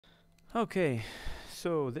Okay,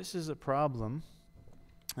 so this is a problem,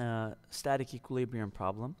 static equilibrium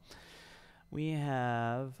problem. We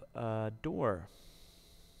have a door,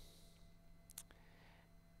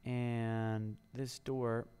 and this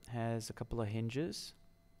door has a couple of hinges,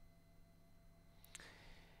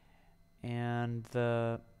 and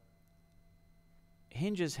the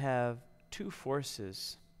hinges have two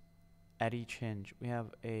forces at each hinge. We have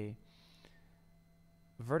a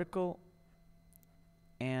vertical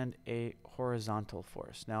and a horizontal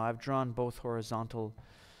force. Now I've drawn both horizontal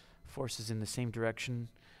forces in the same direction.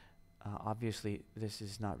 Obviously this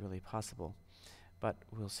is not really possible, but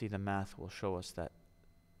we'll see the math will show us that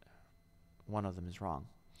one of them is wrong.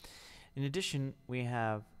 In addition, we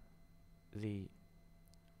have the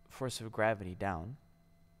force of gravity down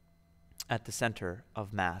at the center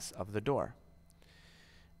of mass of the door.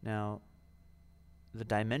 Now the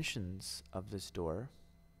dimensions of this door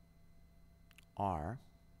are,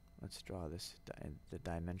 let's draw this the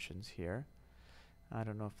dimensions here. I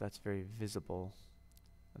don't know if that's very visible.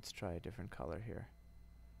 Let's try a different color here.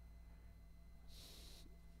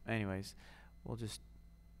 Anyways, we'll just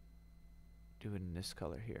do it in this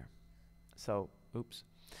color here. So, oops.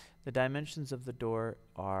 The dimensions of the door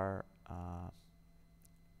are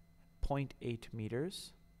 0.8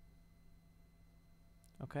 meters.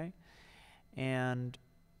 Okay? And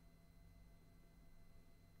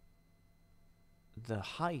the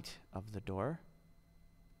height of the door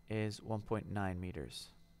is 1.9 meters.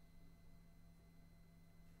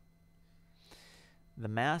 The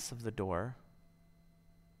mass of the door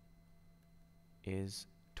is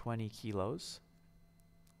 20 kilos.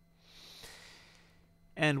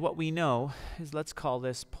 And what we know is, let's call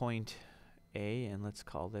this point A and let's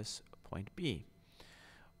call this point B.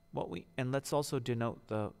 And let's also denote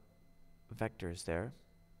the vectors there.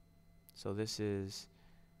 So this is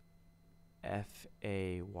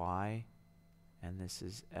FAY and this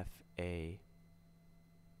is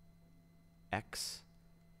FAX.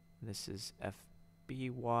 This is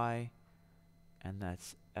FBY and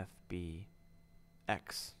that's FBX.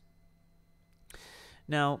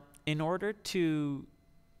 Now, in order to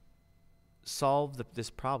solve this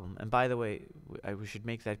problem, and by the way, we should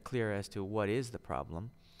make that clear as to what is the problem.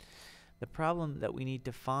 The problem that we need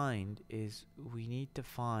to find is we need to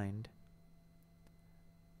find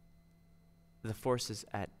the forces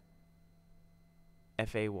at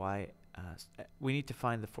FAY. We need to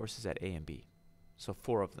find the forces at A and B, so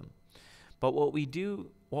 4 of them. But what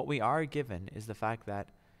we are given is the fact that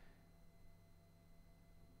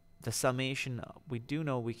the summation, we do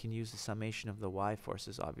know we can use the summation of the y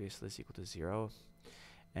forces, obviously, is equal to 0.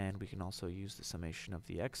 And we can also use the summation of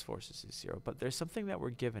the x forces is 0. But there's something that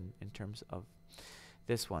we're given in terms of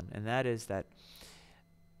this one, and that is that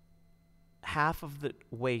half of the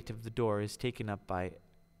weight of the door is taken up by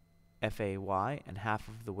FAY, and half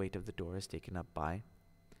of the weight of the door is taken up by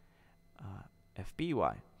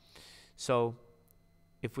FBY. So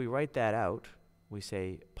if we write that out, we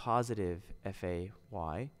say positive FAY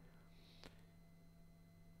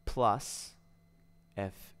plus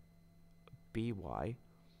FBY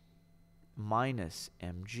minus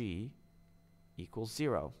mg equals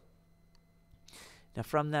 0. Now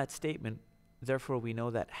from that statement, therefore we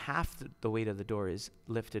know that half the weight of the door is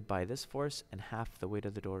lifted by this force and half the weight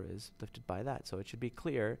of the door is lifted by that. So it should be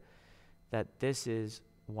clear that this is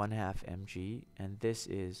 1/2 mg and this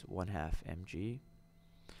is 1/2 mg.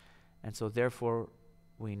 And so therefore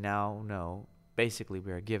we now know, basically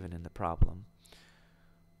we are given in the problem,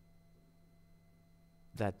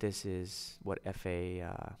 that this is what FAY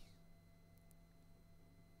and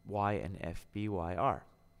FBY are.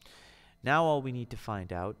 Now all we need to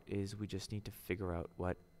find out is we just need to figure out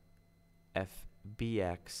what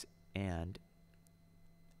FBX and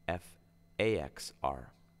FAX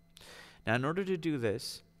are. Now in order to do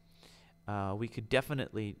this, we could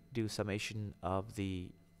definitely do summation of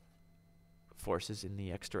the forces in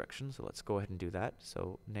the x direction. So let's go ahead and do that.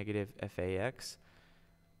 So negative FAX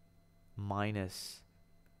minus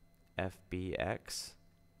FBX,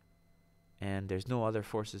 and there's no other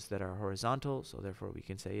forces that are horizontal, so therefore we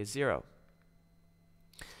can say is 0.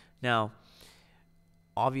 Now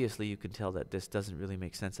obviously you can tell that this doesn't really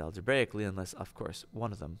make sense algebraically unless of course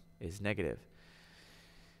one of them is negative.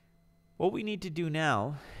 What we need to do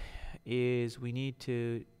now is we need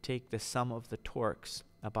to take the sum of the torques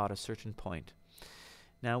about a certain point.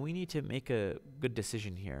 Now we need to make a good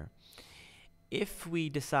decision here. If we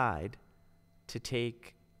decide to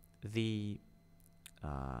take the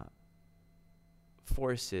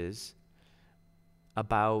forces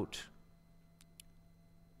about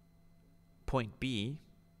point B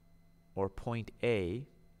or point A,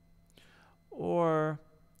 or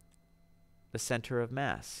the center of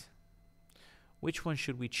mass. Which one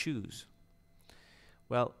should we choose?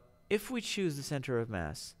 Well, if we choose the center of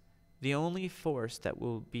mass, the only force that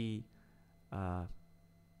will be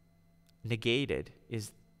negated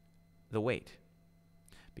is the weight.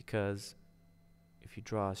 Because if you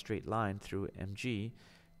draw a straight line through mg,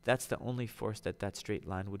 that's the only force that that straight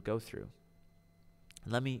line would go through.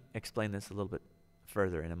 Let me explain this a little bit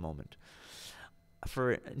further in a moment.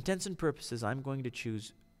 For intents and purposes, I'm going to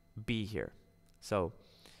choose B here. So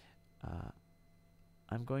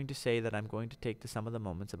I'm going to say that I'm going to take the sum of the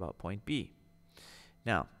moments about point B.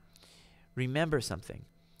 Now, remember something.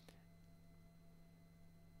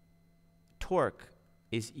 Torque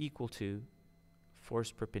is equal to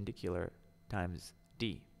force perpendicular times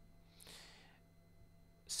d.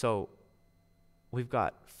 So we've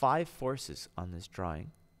got 5 forces on this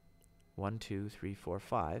drawing. 1, 2, 3, 4,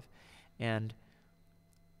 5. And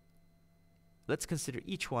let's consider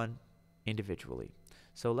each one individually.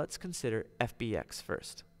 So let's consider FBX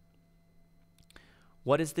first.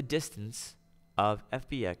 What is the distance of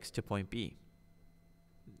FBX to point B?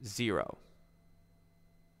 0.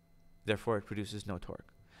 Therefore, it produces no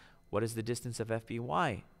torque. What is the distance of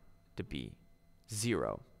FBY to B?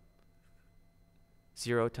 0.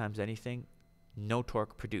 0 times anything, no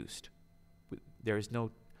torque produced. There is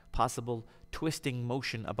no possible twisting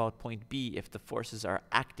motion about point B if the forces are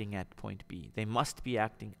acting at point B. They must be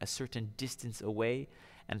acting a certain distance away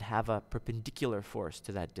and have a perpendicular force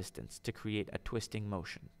to that distance to create a twisting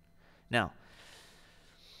motion. Now,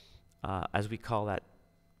 as we call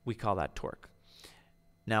that torque.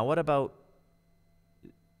 Now, what about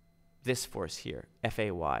this force here,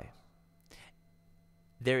 Fay?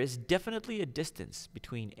 There is definitely a distance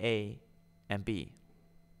between A and B.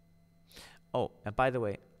 Oh, and by the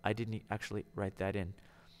way, I didn't actually write that in.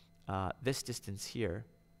 This distance here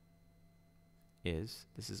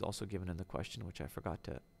this is also given in the question, which I forgot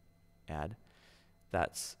to add.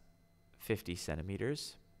 That's 50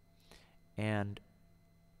 centimeters. And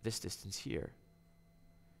this distance here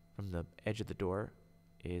from the edge of the door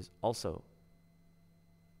is also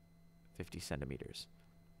 50 centimeters.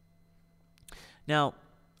 Now,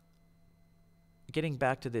 getting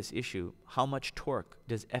back to this issue, how much torque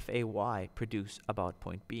does Fay produce about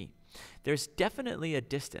point B? There's definitely a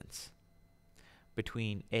distance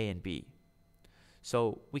between A and B.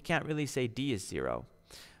 So we can't really say D is 0.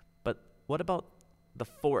 But what about the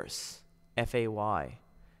force, Fay?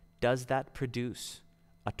 Does that produce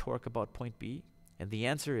a torque about point B? And the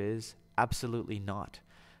answer is absolutely not,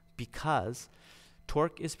 because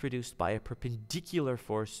torque is produced by a perpendicular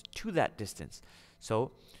force to that distance.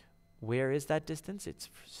 So where is that distance? It's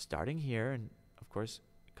starting here and, of course,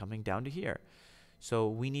 coming down to here. So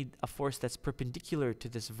we need a force that's perpendicular to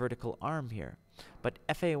this vertical arm here. But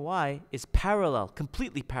Fay is parallel,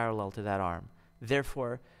 completely parallel to that arm.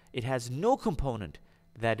 Therefore, it has no component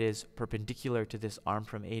that is perpendicular to this arm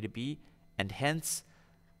from A to B, and hence,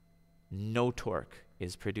 no torque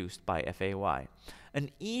is produced by Fay. An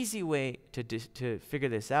easy way to figure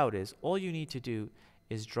this out is all you need to do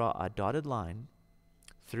is draw a dotted line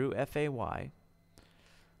through Fay,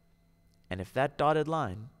 and if that dotted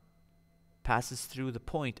line passes through the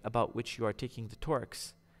point about which you are taking the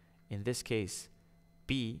torques, in this case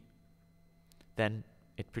B, then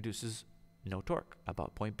it produces no torque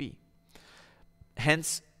about point B.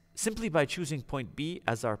 Hence, simply by choosing point B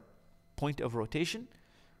as our point of rotation,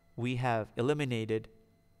 we have eliminated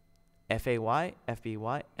Fay,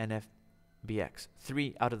 Fby, and Fbx,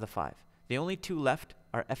 3 out of the 5. The only 2 left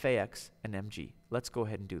are Fax and Mg. Let's go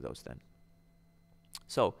ahead and do those then.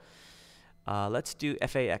 So let's do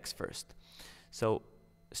Fax first. So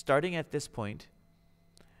starting at this point,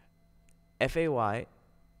 Fay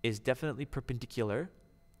is definitely perpendicular,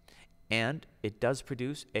 and it does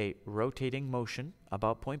produce a rotating motion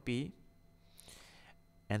about point B,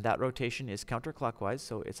 and that rotation is counterclockwise,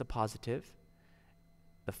 so it's a positive.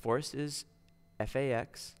 The force is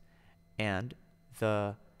Fax, and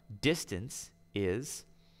the distance is,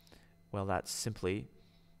 well, that's simply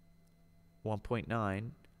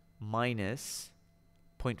 1.9 minus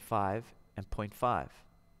 0.5 and 0.5,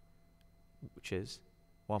 which is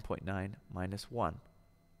 1.9 minus 1,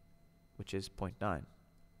 which is 0.9.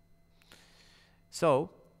 So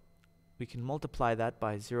we can multiply that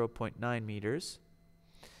by 0.9 meters,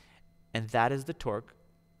 and that is the torque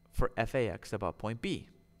for Fax about point B.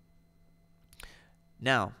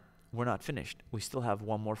 Now, we're not finished. We still have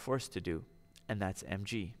one more force to do, and that's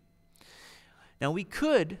Mg. Now, we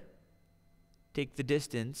could take the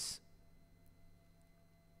distance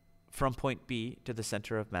from point B to the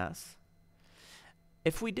center of mass.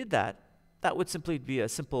 If we did that, that would simply be a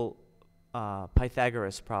simple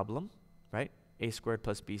Pythagoras problem, right? A squared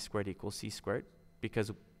plus B squared equals C squared,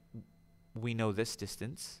 because we know this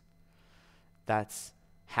distance. That's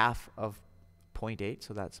half of 0.8,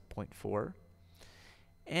 so that's 0.4.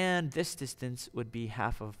 And this distance would be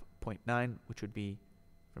half of 0.9, which would be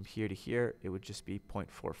from here to here, it would just be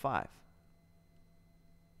 0.45.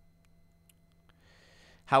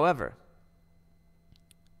 However,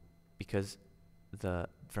 because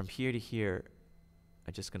from here to here,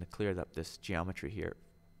 I'm just going to clear up this geometry here.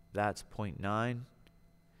 That's 0.9.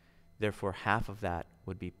 Therefore, half of that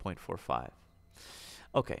would be 0.45.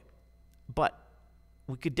 Okay, but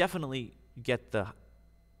we could definitely get the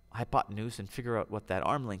hypotenuse and figure out what that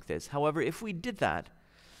arm length is. However, if we did that,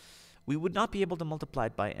 we would not be able to multiply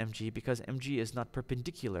it by mg because mg is not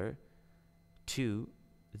perpendicular to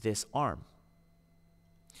this arm.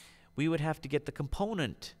 We would have to get the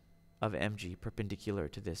component of mg perpendicular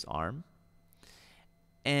to this arm,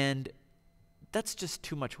 and that's just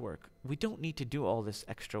too much work. We don't need to do all this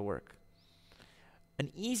extra work.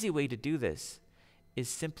 An easy way to do this is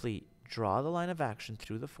simply draw the line of action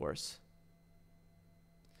through the force,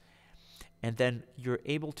 and then you're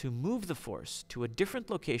able to move the force to a different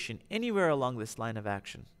location anywhere along this line of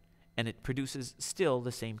action, and it produces still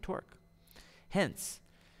the same torque. Hence,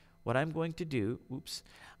 what I'm going to do,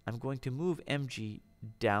 I'm going to move mg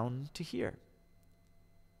down to here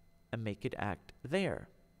and make it act there.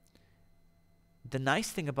 The nice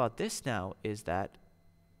thing about this now is that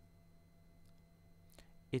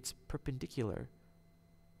it's perpendicular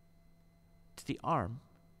to the arm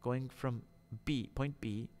going from point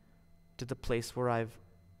B to the place where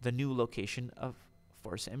the new location of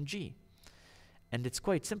force mg. And it's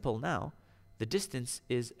quite simple now. The distance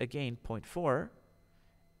is again 0.4,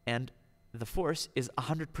 and the force is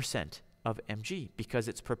 100% of mg because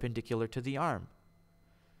it's perpendicular to the arm.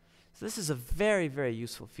 So this is a very, very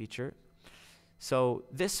useful feature. So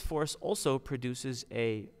this force also produces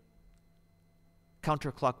a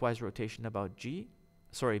counterclockwise rotation about B,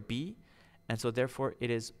 and so therefore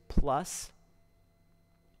it is plus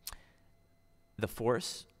the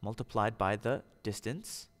force multiplied by the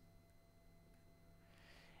distance,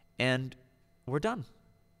 and we're done.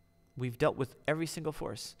 We've dealt with every single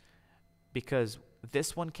force because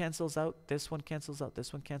this one cancels out, this one cancels out,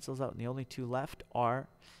 this one cancels out, and the only two left are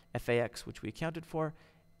phi(x), which we accounted for,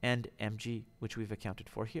 and mg, which we've accounted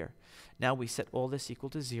for here. Now we set all this equal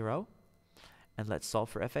to 0, and let's solve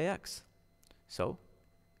for phi(x). So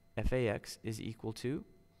phi(x) is equal to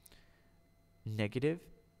negative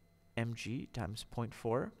mg times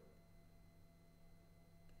 0.4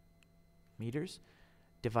 meters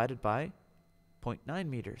divided by 0.9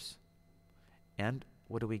 meters. And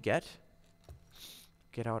what do we get?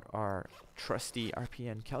 Get out our trusty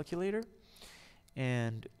RPN calculator,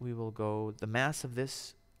 and we will go, the mass of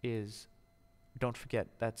this is, don't forget,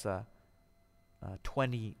 that's a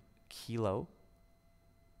 20 kilo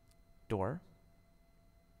door.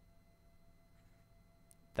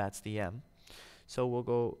 That's the M. So we'll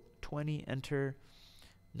go 20, enter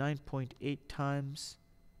 9.8 times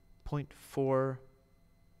 0.4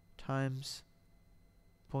 times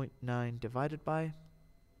 0.9 divided by,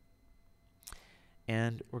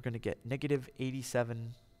 and we're going to get negative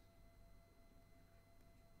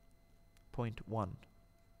 87.1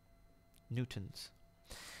 newtons.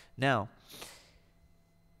 Now,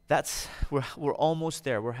 we're almost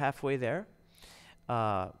there. We're halfway there.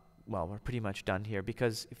 Well, we're pretty much done here,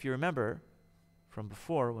 because if you remember from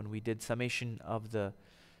before, when we did summation of the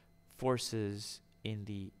forces in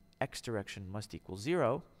the x direction must equal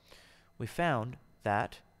 0, we found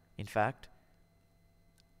that, in fact,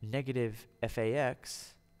 negative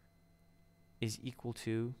phi(x) is equal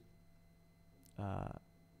to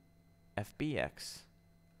fbx,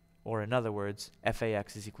 or in other words,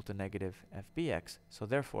 phi(x) is equal to negative fbx. So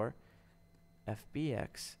therefore,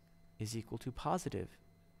 fbx is equal to positive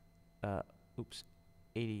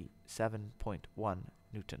 87.1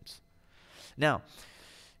 newtons. Now,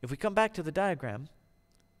 if we come back to the diagram,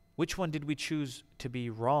 which one did we choose to be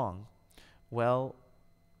wrong? Well,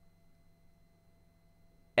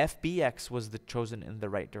 fbx was chosen in the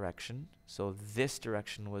right direction, so this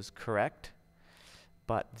direction was correct,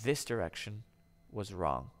 but this direction was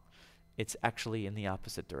wrong. It's actually in the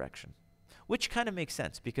opposite direction, which kind of makes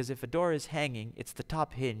sense, because if a door is hanging, it's the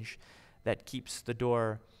top hinge that keeps the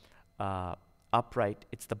door upright.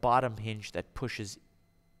 It's the bottom hinge that pushes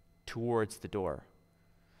towards the door.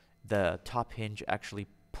 The top hinge actually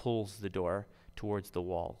pulls the door towards the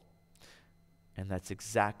wall. And that's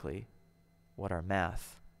exactly what our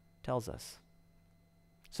math tells us.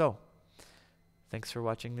 So, thanks for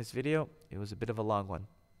watching this video. It was a bit of a long one.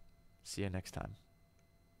 See you next time.